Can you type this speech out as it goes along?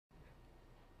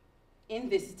In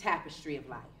this tapestry of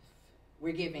life,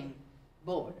 we're giving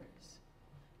borders,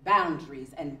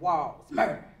 boundaries, and walls,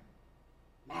 murder,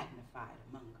 magnified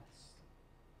among us.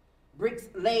 Bricks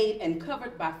laid and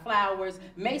covered by flowers,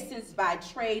 masons by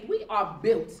trade, we are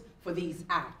built for these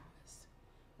hours.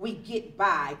 We get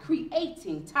by,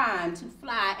 creating time to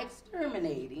fly,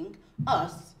 exterminating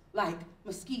us like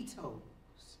mosquitoes.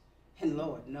 And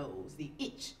Lord knows the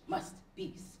itch must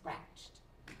be scratched.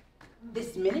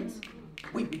 This minute,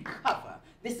 we recover.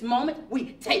 This moment,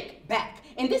 we take back.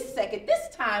 In this second, this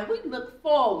time, we look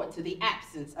forward to the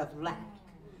absence of lack.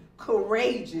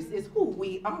 Courageous is who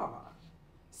we are.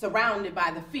 Surrounded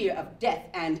by the fear of death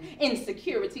and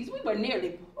insecurities, we were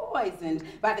nearly poisoned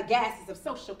by the gases of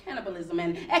social cannibalism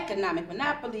and economic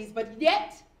monopolies, but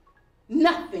yet,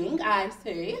 nothing, I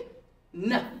say,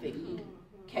 nothing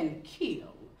can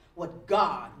kill what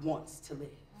God wants to live.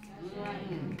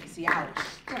 See,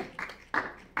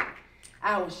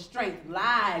 our strength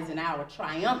lies in our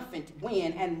triumphant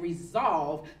win and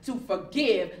resolve to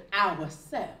forgive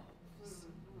ourselves.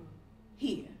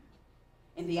 Here,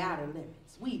 in the outer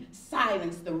limits, we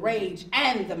silence the rage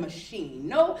and the machine.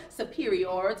 No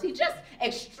superiority, just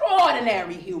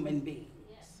extraordinary human beings.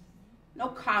 No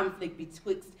conflict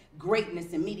betwixt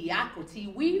greatness and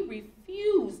mediocrity. We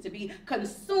refuse to be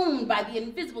consumed by the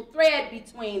invisible thread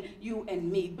between you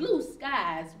and me. Blue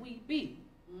skies we be,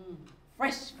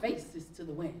 fresh faces to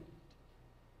the wind.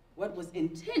 What was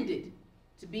intended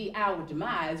to be our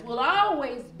demise will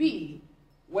always be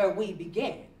where we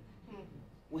began,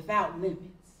 without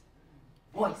limits,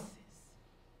 voices